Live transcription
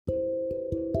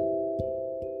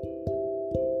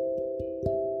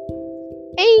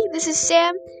Hey, this is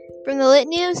Sam from the Lit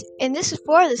News, and this is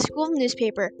for the school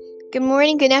newspaper. Good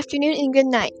morning, good afternoon, and good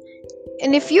night.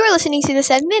 And if you are listening to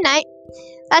this at midnight,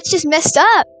 that's just messed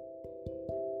up.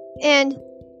 And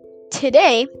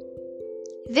today,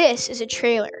 this is a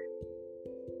trailer.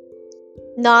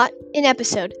 Not an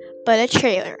episode, but a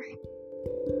trailer.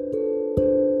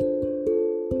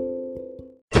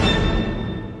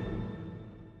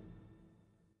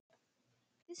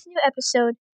 This new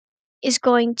episode is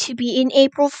going to be an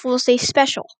April Fool's Day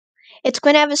special. It's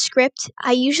going to have a script.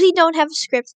 I usually don't have a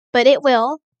script, but it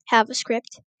will have a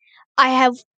script. I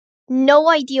have no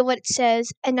idea what it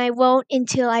says, and I won't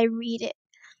until I read it.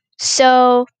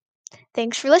 So,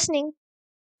 thanks for listening.